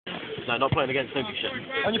No, not playing against nobody shit.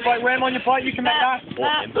 On your fight, Wim, on your fight, you can make that.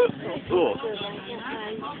 What, him? Oh.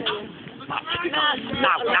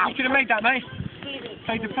 Now. You could have made that, mate.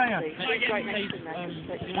 Save the player.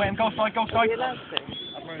 Wim, go side, go side.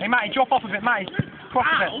 Hey, Matty, drop off a bit, Matty. Cross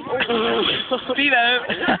a bit. See though.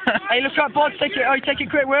 Hey, look up, Bod, take it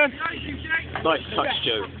quick, Wim. Nice touch,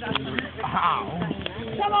 Joe. Ow.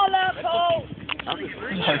 Come on, larkall. Lovely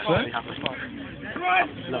punch.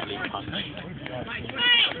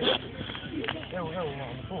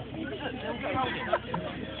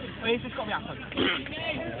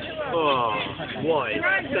 Oh, why?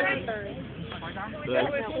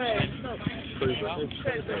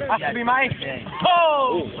 Has to be Matty.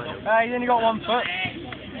 Oh! He's only got 1 foot.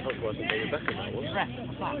 That's worse than David Beckham, that was.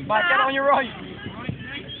 Mate, get on your right.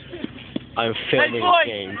 I'm filming boy.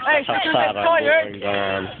 games. Hey, That's how sad I'm going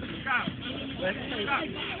on.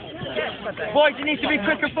 Boys, you need to be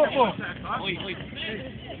quick at football.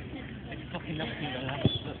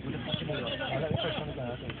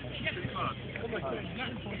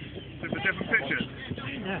 It's a different picture.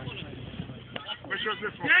 Yeah. Which one's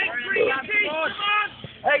this one?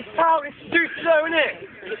 Hey, pal, it's too slow, isn't it?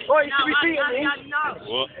 Right, you should be beating me.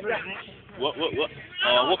 What?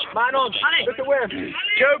 What? Man on, look at Wim.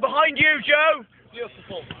 Joe, behind you, Joe.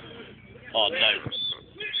 Oh, no.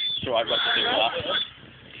 It's alright, Russ, to do that.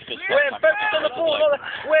 Wim, focus on the ball.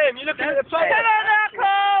 Wim, you're looking at the play. Come on,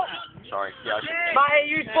 larkall. Sorry, yeah,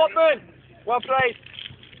 Matty, you spotman. Well played.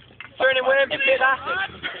 Turn him, Wim. Hit that.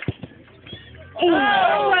 Oh,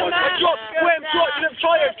 Drop, Wim, drop. You look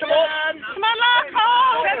tired. Come on. Come on,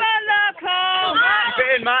 larkall. Come on, larkall. Keep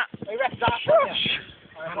it in, Matt. Hey, rest that. That's alright.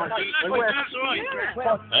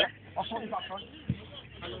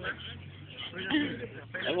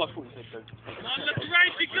 Oh, I thought you said so. Look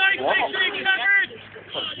around you guys, make sure you're covered.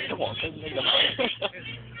 Come on, don't make them.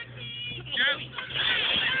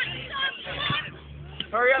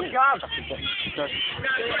 Hurry up, Gav.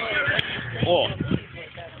 Oh.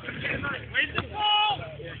 Where's the ball?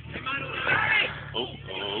 Oh.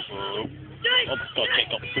 I've got to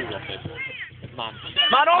take up the ball off him. Man.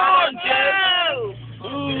 Man on, Joe.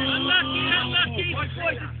 Unlucky. Boys,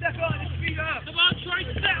 step on and speed up. Come on, try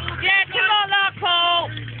to settle. Yeah, come on, larkall.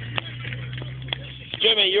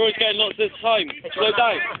 Jimmy, you're always getting lots of time. Slow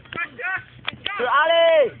down. To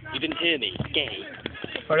Ali. You didn't hear me. Gay.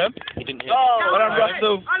 Pardon? You didn't hear me. Oh, well done,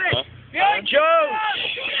 Russell. Huh? Joe.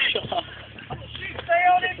 Shut up. Stay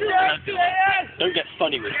on him, Joe. Stay on. Don't get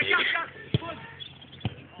funny with me.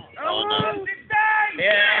 Oh, no.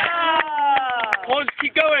 Yeah. Come on,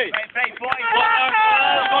 keep going. Play, boy.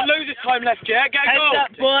 Got loads of time left, Jack. Get a goal. Heads up,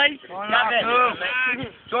 boy.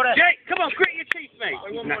 Jake, come on, grit your teeth, mate.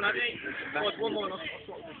 One more, One more.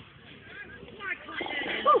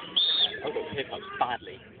 I've got hiccups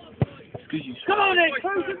badly. Come on, Nick.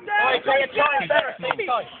 Close him down. Take your time, better. Still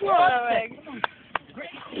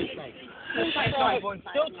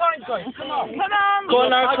time, guys. Come on. Come on. Go on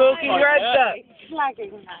now, Cookie. Your heads up.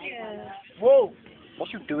 Flagging now. Whoa.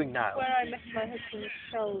 What's you doing now? Where I missed my husband's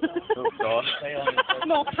shoulder. Oh, God.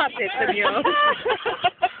 More padded than yours.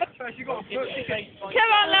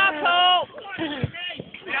 Come on, larkall.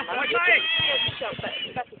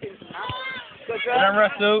 Good on,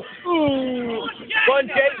 Russell. Go on,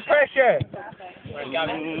 Jake. Pressure.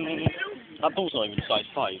 That ball's not even size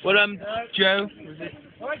 5. Well, Joe.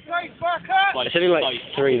 Like, it's only like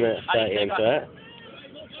 3 minutes 30 into it.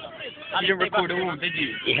 You didn't record it all, did you?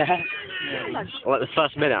 Yeah. Well, the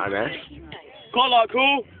first minute I missed. Quite like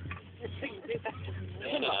cool.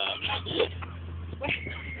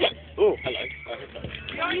 Oh, hello.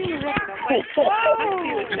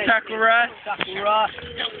 Good tackle, Russ.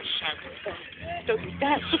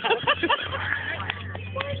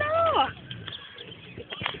 Why not?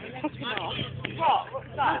 What?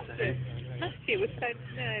 What's that? Matthew was so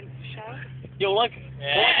shy. You'll like it.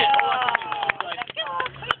 Yeah.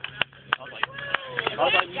 I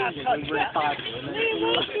was like losing really badly.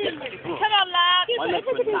 Come on, lad.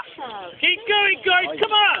 Keep going, guys.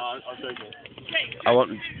 Come on. I want.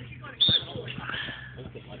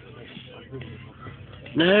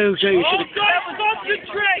 No, Joe, you should have.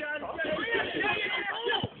 Concentrate.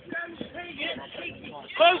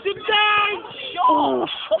 Close him down. Oh.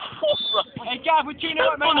 Hey, Gav, we're tuning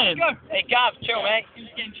up, mate. Let's go. Hey, Gav, chill, mate.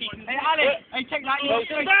 Hey, Ali. Hey, take that.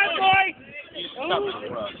 Stand, boy.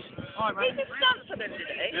 Alright, mate. He did stunts on him, did he?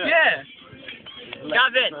 Yeah.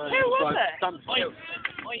 Gavin. Who was it?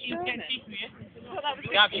 He's getting cheeky with you. Well, that was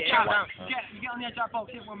Gav, you wicked. chat down. You get on the edge of that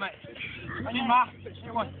box. Hit one, mate. And you, Matt.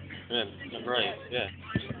 Hit one. Yeah, not great, yeah.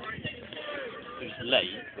 He was late,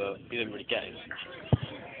 but he didn't really get it.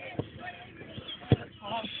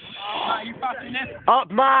 Matt, you passing this?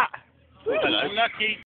 Up, Matt! Hello. Lucky.